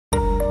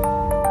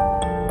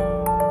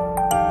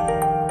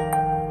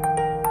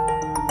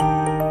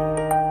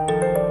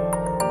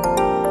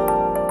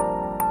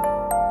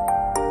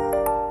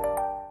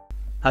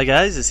Hi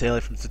guys, it's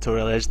Haley from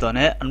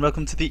tutorialedge.net and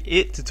welcome to the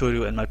 8th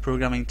tutorial in my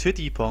Programming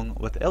 2D Pong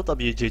with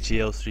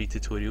LWJGL3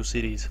 tutorial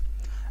series.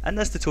 In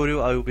this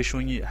tutorial I will be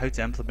showing you how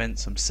to implement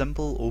some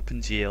simple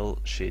OpenGL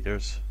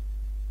shaders.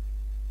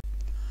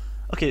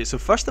 Okay, so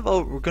first of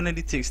all we're going to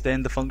need to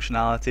extend the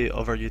functionality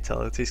of our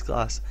utilities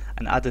class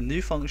and add a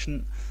new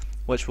function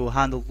which will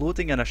handle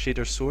loading in a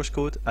shader source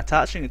code,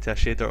 attaching it to a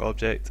shader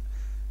object,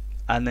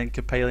 and then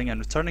compiling and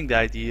returning the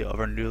ID of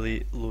our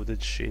newly loaded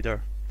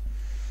shader.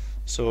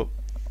 So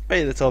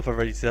right at the top of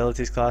our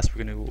utilities class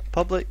we're going to go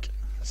public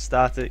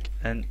static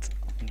int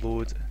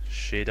load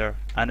shader,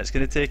 and it's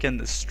going to take in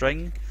the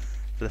string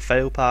for the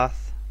file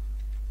path,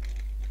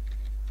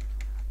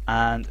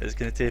 and it's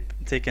going to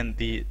take in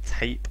the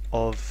type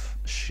of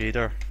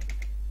shader.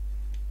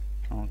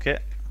 Okay,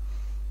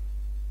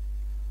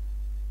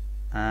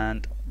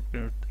 and we're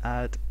going to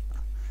add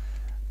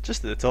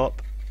just at the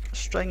top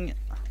string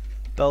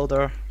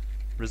builder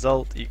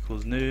result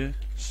equals new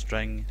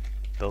string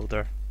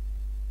builder.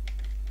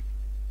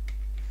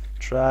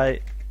 Try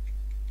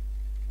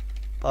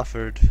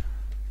buffered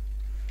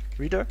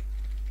reader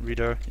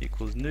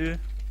equals new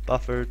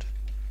buffered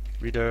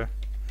reader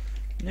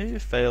new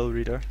file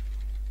reader,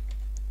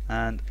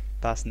 and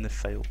pass in the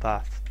file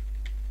path.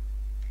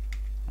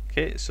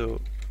 Okay, so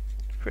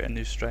create a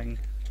new string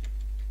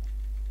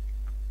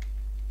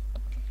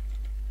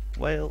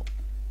while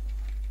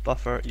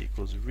buffer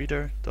equals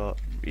reader dot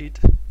read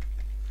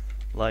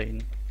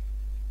line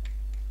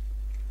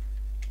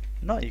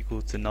not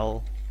equal to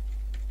null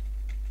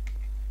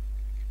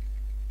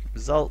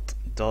result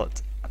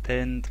dot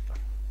append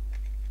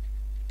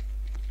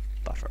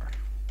buffer,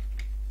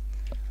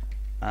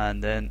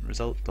 and then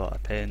result dot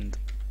append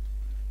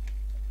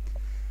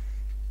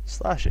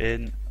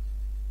 /n,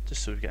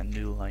 just so we get a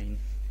new line.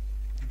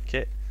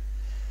 Okay,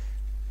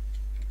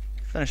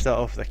 finish that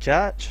off with a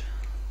catch,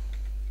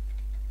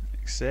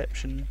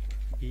 exception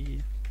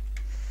e,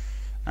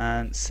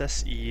 and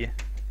sys e,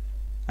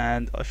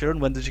 and if you're on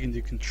Windows you can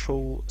do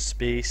control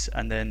space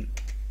and then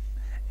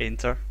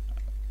enter,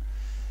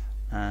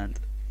 and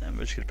then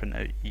we're just going to print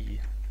out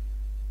E.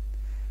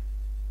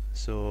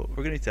 So we're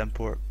going to need to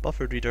import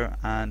buffered reader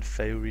and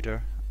file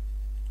reader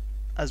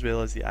as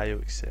well as the IO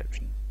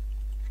exception.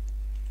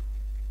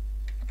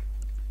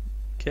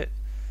 Okay,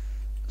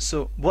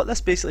 so what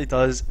this basically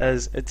does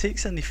is it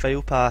takes in the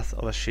file path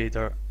of a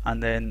shader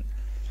and then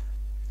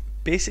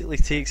basically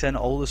takes in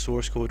all the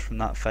source code from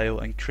that file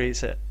and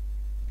creates it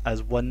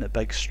as one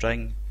big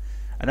string,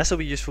 and this will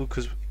be useful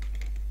because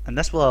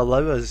this will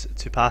allow us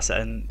to pass it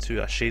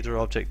into a shader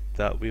object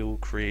that we will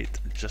create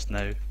just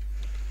now.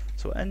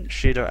 So int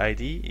shader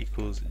ID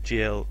equals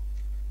GL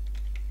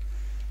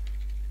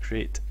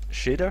create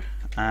shader,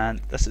 and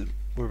this is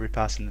where we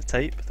pass in the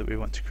type that we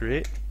want to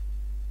create.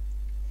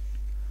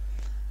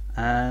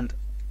 And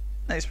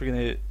next we're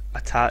going to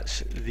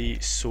attach the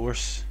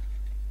source.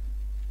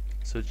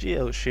 So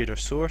GL shader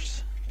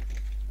source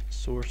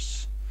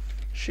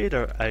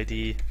shader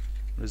ID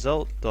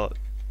result dot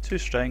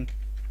toString,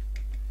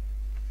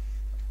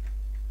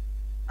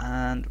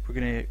 and we're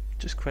going to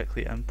just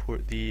quickly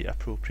import the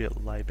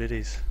appropriate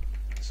libraries.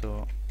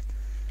 So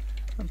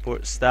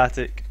import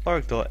static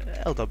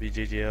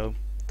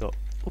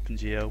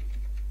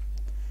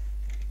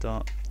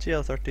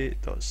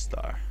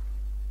org.lwjgl.opengl.gl30.star,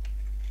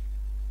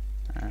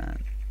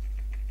 and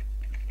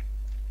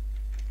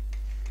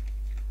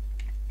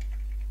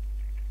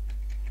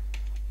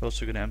we're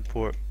also going to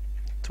import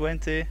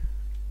 20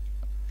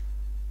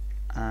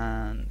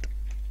 and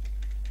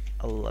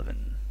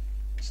 11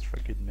 just for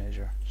good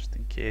measure, just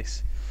in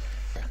case.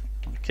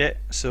 Okay,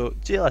 so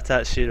GL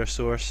attach shader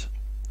source.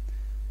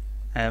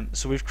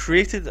 So we've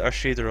created our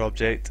shader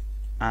object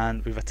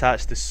and we've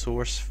attached the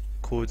source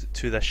code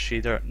to this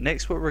shader.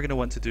 Next what we're going to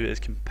want to do is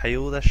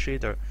compile this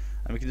shader,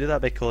 and we can do that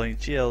by calling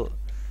GL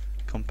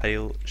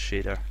compile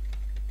shader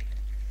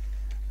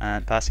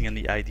and passing in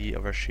the ID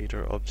of our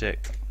shader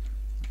object.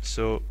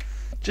 So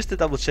just to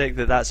double check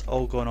that that's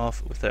all gone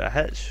off without a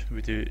hitch,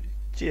 we do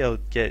GL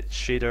get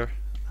shader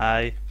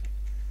I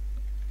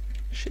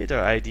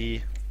shader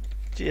ID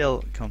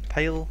GL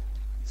compile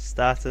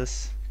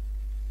status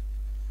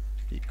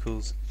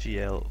equals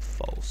GL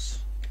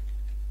false,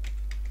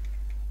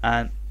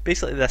 and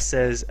basically this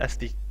says if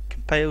the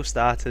compile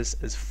status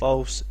is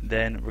false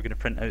then we're going to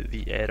print out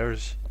the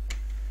errors.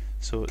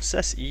 So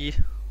sys e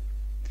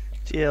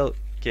GL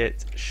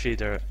get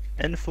shader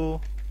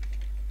info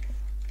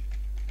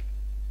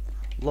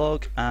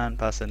log and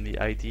pass in the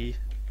ID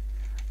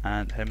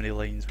and how many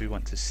lines we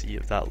want to see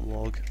of that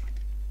log.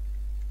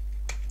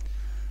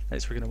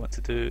 Next we're going to want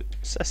to do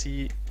sys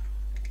e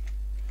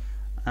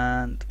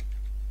and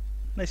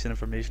nice and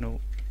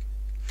informational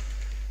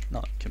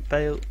not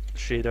compile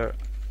shader,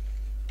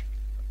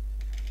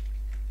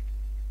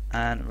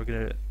 and we're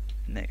going to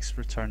next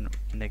return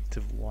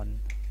 -1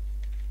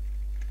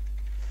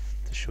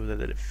 to show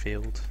that it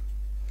failed.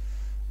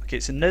 Okay,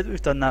 so now that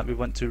we've done that we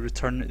want to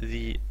return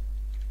the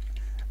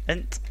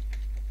int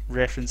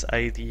reference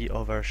ID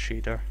of our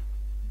shader,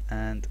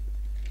 and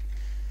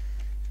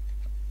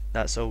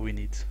that's all we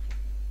need.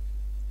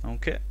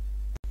 Okay.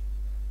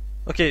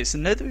 Okay, so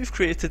now that we've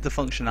created the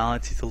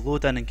functionality to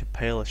load in and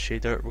compile a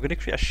shader, we're going to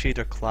create a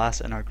shader class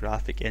in our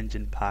graphic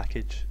engine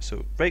package.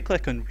 So right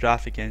click on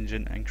graphic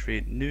engine and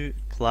create new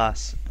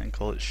class and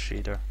call it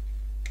shader.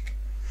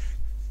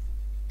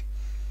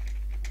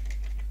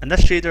 And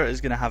this shader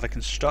is going to have a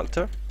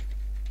constructor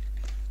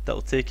that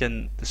will take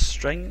in the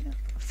string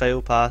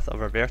file path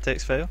of our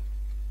vertex file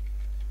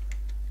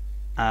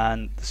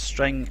and the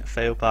string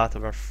file path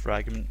of our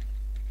fragment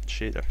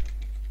shader.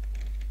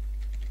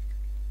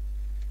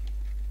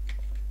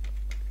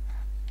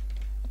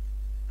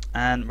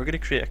 And we're going to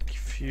create a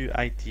few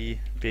ID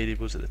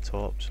variables at the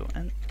top. So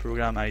int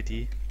program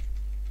ID,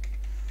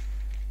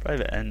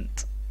 private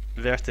int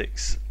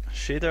vertex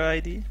shader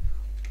ID,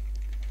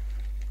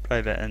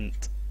 private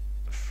int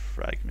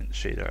fragment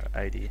shader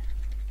ID.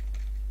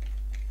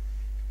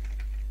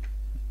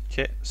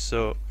 Okay,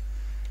 so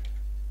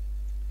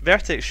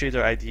vertex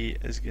shader ID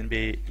is going to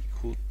be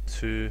equal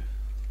to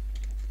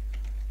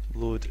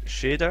load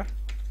shader.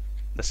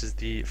 This is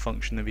the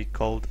function that we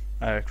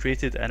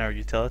created in our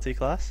utility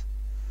class.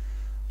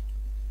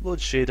 Load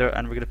shader,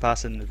 and we're going to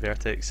pass in the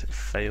vertex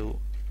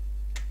file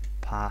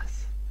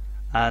path,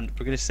 and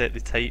we're going to set the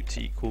type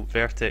to equal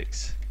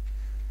vertex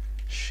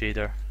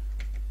shader.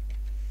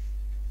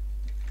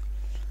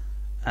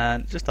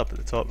 And just up at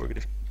the top we're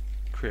going to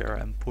create our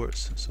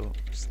imports, so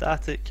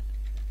static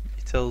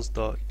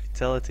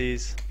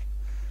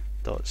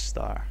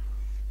utils.utilities.star.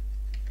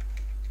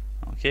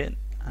 Okay,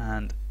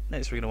 and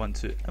next we're going to want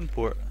to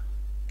import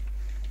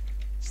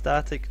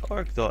static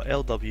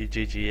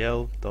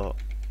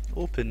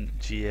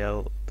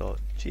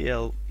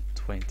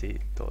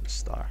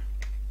org.lwjgl.opengl.gl20.star,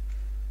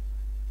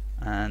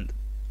 and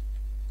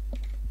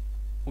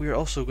we're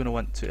also going to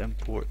want to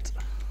import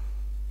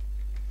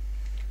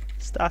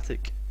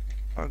static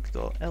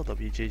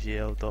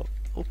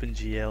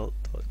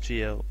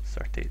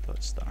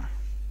org.lwjgl.opengl.gl30.star.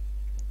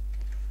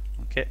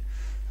 Okay,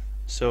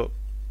 so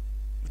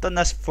we've done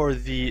this for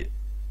the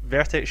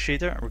vertex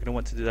shader, and we're going to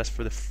want to do this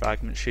for the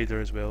fragment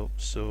shader as well.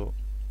 So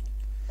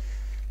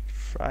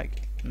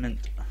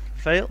fragment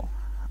file,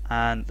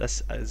 and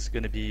this is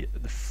going to be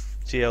the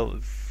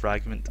GL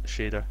fragment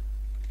shader.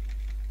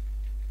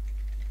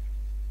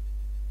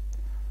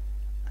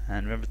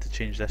 And remember to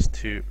change this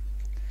to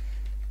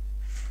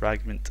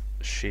fragment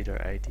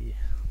shader ID.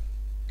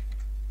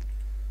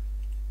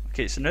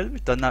 Okay, so now that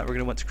we've done that, we're going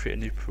to want to create a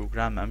new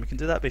program, and we can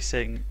do that by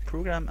setting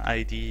program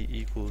ID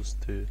equals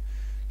to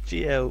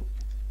GL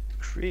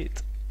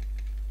create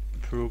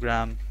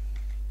program,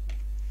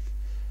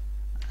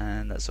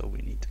 and that's all we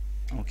need.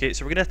 Okay,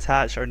 so we're going to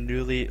attach our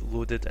newly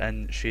loaded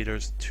in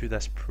shaders to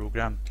this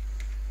program.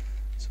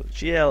 So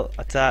GL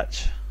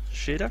attach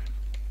shader,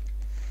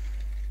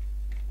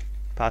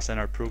 pass in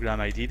our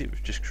program ID that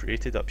we've just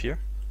created up here,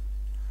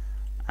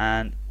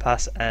 and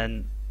pass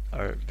in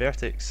our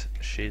vertex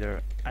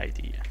shader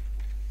ID.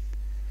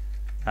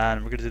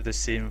 And we're going to do the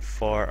same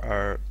for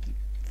our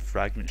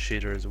fragment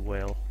shader as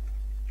well.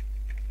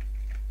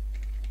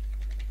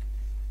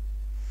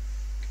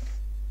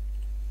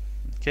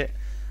 Okay,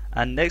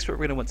 and next what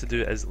we're going to want to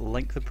do is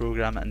link the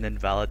program and then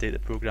validate the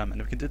program,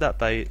 and we can do that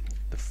by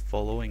the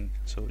following.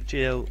 So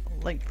GL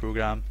link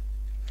program,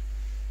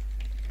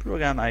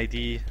 program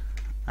ID,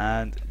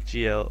 and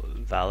GL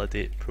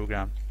validate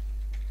program,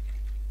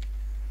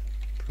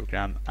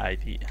 program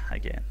ID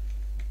again.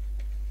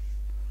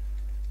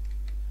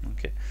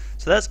 Okay,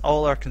 so that's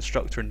all our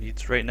constructor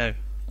needs right now.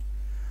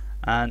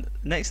 And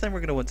next thing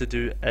we're going to want to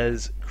do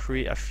is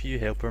create a few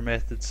helper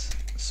methods.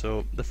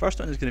 So the first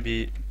one is going to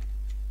be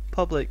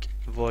public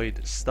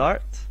void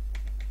start,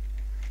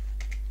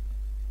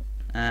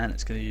 and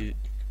it's going to use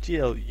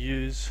GL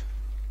use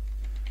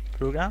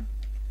program,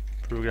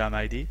 program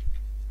ID,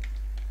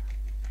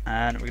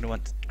 and we're going to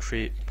want to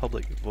create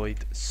public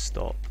void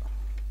stop,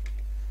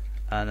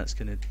 and it's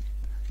going to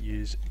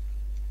use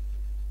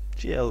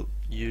GL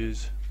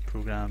use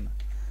program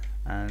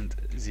and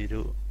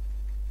 0.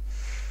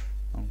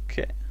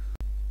 Okay,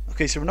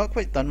 so we're not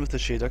quite done with the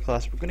shader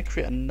class. We're going to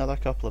create another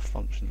couple of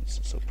functions.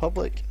 So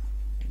public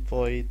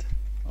void,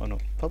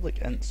 public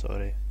int,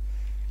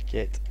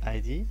 get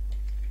ID,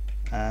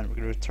 and we're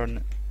going to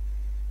return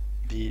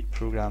the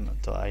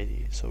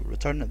program.id. So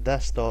return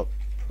this dot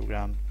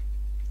program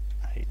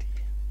ID.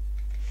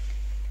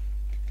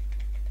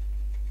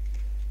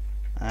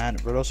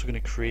 And we're also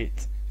going to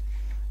create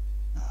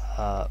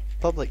a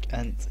public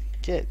int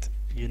get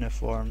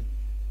uniform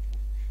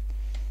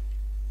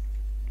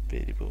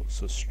variable.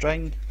 So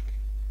string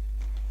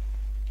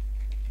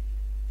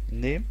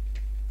name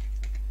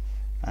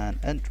and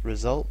int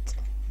result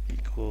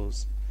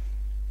equals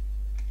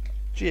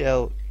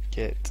GL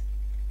get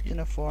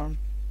uniform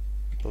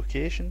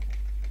location,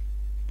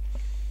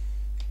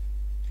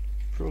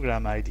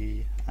 program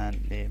ID,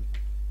 and name.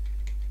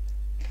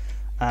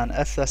 And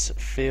if this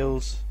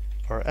fails,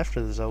 or if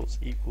the results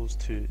equals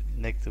to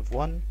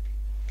 -1,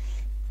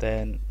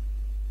 then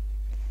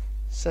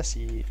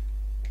sysy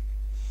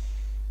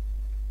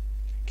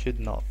could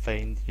not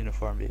find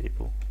uniform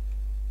variable.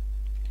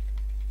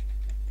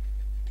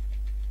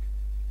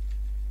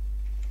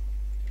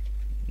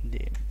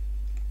 Name.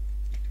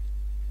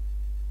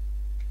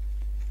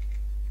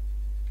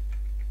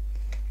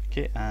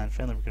 Okay, and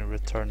finally we're going to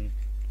return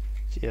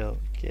GL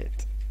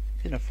get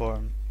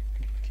uniform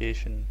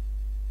location.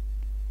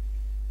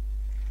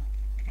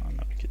 Oh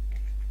no, we could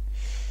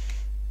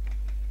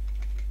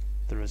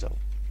the result,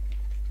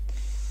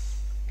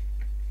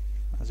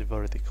 as we've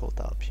already called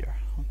that up here.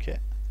 Okay,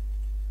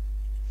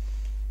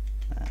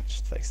 and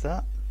just fix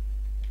that.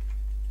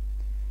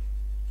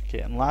 Okay,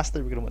 and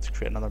lastly we're going to want to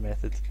create another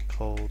method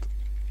called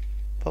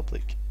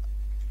public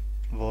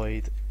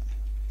void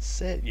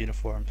set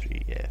uniform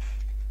 3f,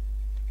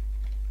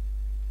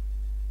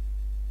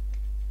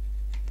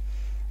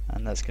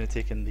 and that's going to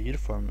take in the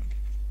uniform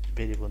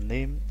variable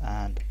name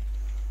and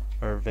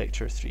our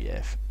vector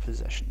 3f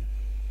position.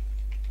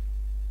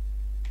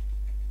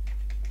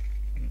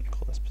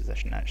 Call this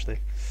position actually.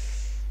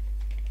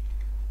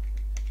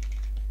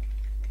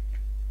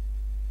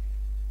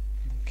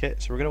 Okay,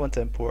 so we're going to want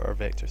to import our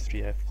vector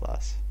 3f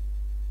class.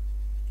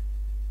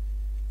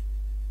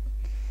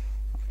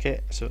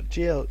 Okay, so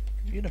GL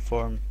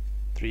uniform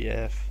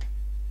 3f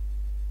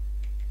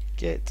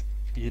get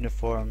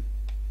uniform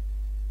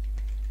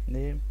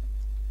name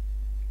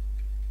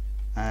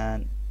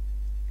and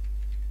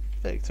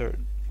vector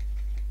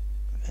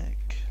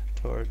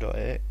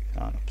vector.x,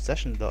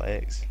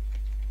 position.x,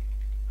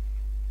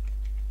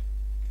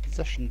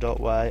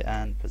 position.y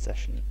and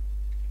position.z.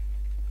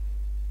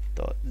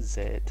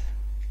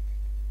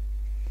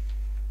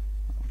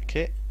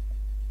 Okay,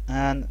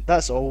 and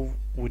that's all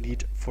we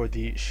need for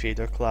the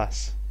shader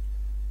class.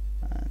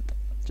 And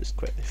just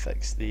quickly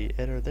fix the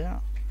error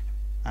there,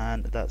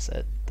 and that's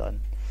it,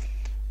 done.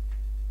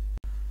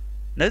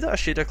 Now that our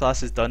shader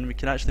class is done, we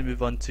can actually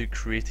move on to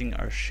creating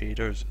our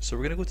shaders. So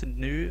we're going to go to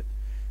new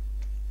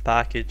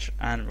package,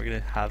 and we're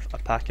going to have a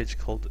package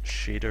called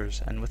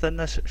shaders, and within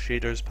this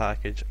shaders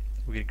package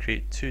we're going to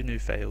create two new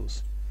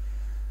files,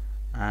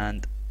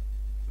 and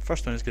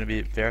first one is going to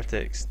be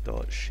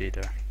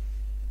vertex.shader,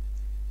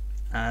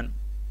 and I'm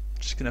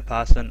just going to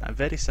pass in a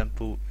very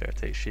simple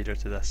vertex shader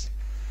to this.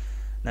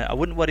 Now I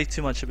wouldn't worry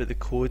too much about the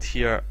code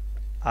here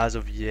as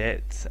of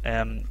yet.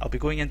 I'll be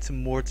going into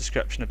more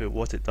description about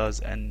what it does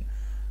in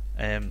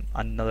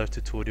another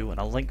tutorial, and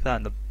I'll link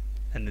that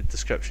in the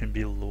description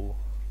below.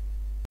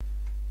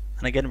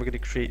 And again we're going to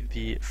create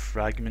the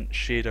fragment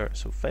shader,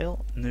 so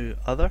file, new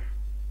other,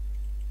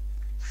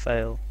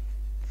 file,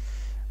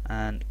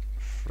 and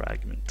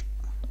fragment.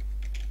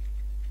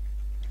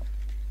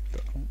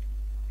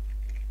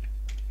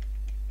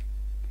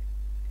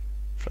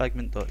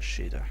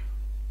 Fragment.shader,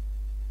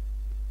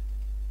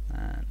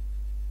 and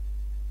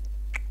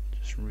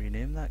just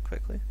rename that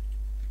quickly.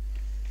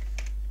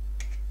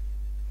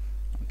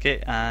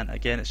 Okay, and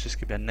again it's just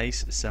going to be a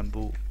nice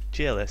simple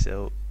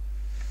GLSL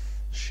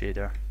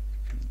shader.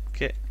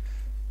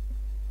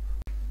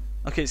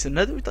 Okay, so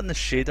now that we've done the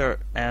shader,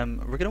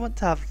 we're going to want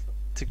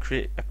to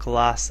create a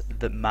class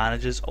that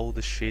manages all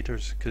the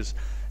shaders, because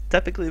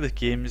typically with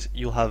games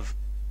you'll have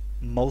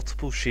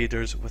multiple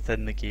shaders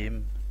within the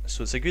game,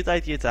 so it's a good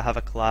idea to have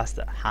a class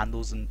that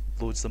handles and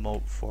loads them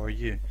all for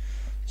you.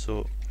 So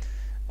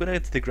I'm going to go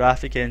into the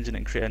graphic engine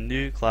and create a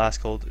new class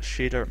called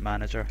shader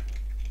manager.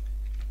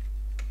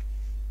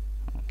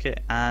 Okay,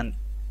 and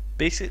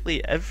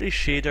basically every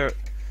shader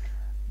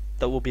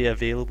that will be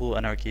available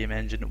in our game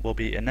engine will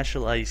be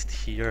initialized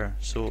here.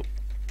 So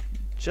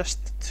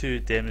just to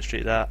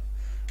demonstrate that,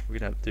 we're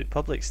going to do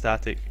public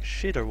static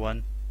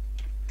shader1,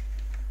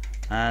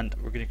 and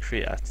we're going to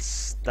create a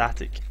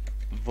static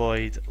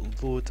void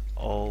load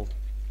all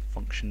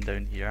function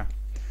down here,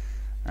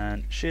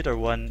 and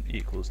shader1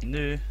 equals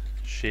new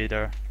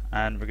shader,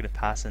 and we're going to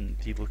pass in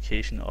the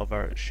location of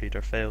our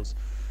shader files.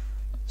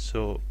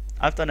 So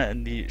I've done it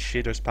in the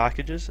shaders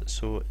packages,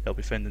 so it'll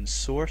be found in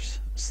source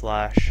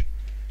slash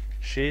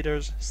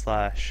shaders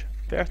slash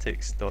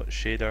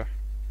vertex.shader,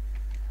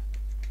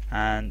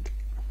 and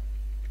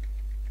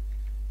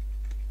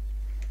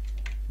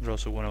we're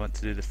also going to want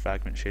to do the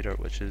fragment shader,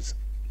 which is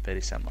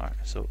very similar.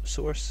 So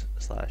source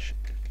slash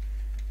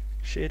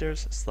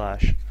shaders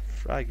slash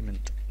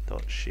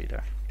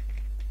fragment.shader.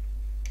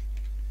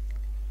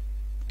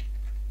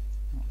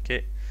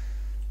 Okay,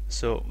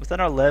 so within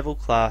our level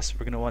class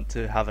we're going to want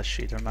to have a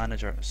shader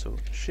manager. So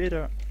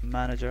shader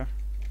manager,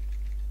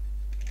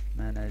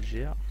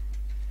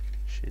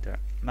 shader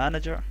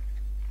manager,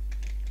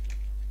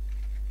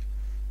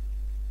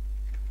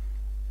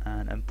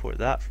 and import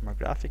that from our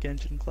graphic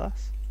engine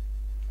class.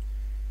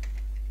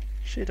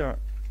 Shader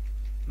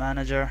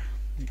manager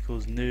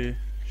equals new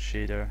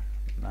shader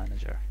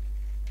manager,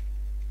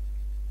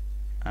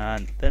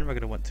 and then we're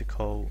going to want to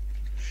call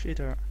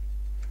shader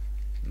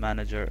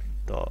manager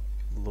dot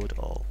load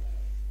all.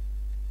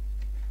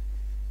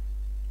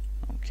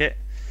 Okay,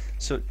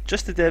 so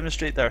just to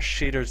demonstrate that our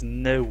shaders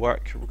now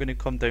work, we're going to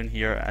come down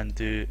here and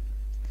do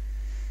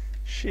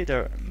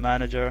shader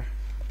manager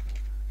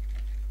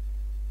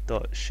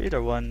dot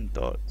shader1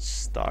 dot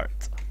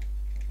start,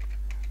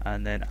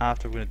 and then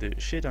after we're going to do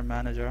shader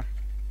manager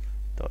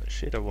dot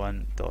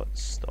shader1 dot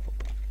stop.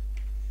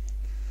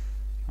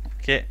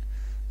 Okay,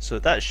 so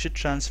that should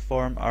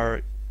transform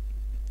our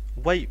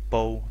white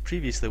ball,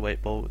 previously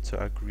white ball,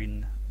 to a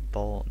green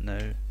ball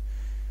now.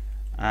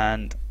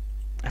 And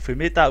if we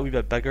made that a wee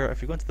bit bigger,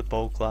 if we go into the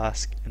ball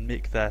class and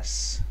make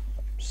this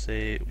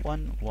say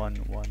 1 1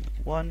 1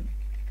 1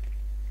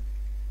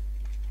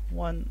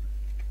 1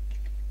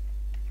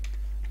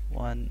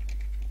 1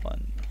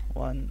 1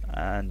 1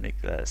 and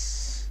make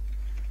this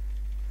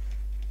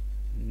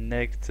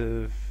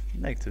negative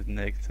negative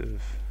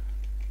negative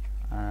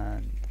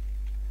and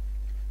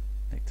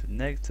negative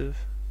negative,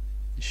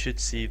 you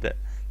should see that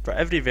for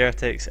every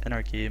vertex in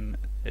our game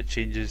it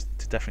changes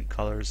to different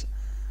colours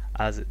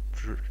as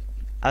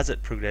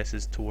it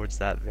progresses towards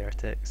that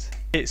vertex.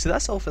 Okay, so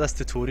that's all for this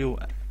tutorial,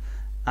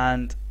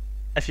 and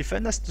if you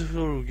found this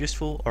tutorial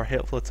useful or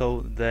helpful at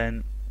all,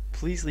 then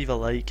please leave a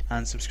like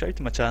and subscribe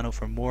to my channel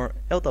for more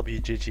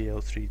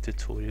LWJGL3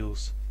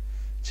 tutorials.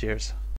 Cheers.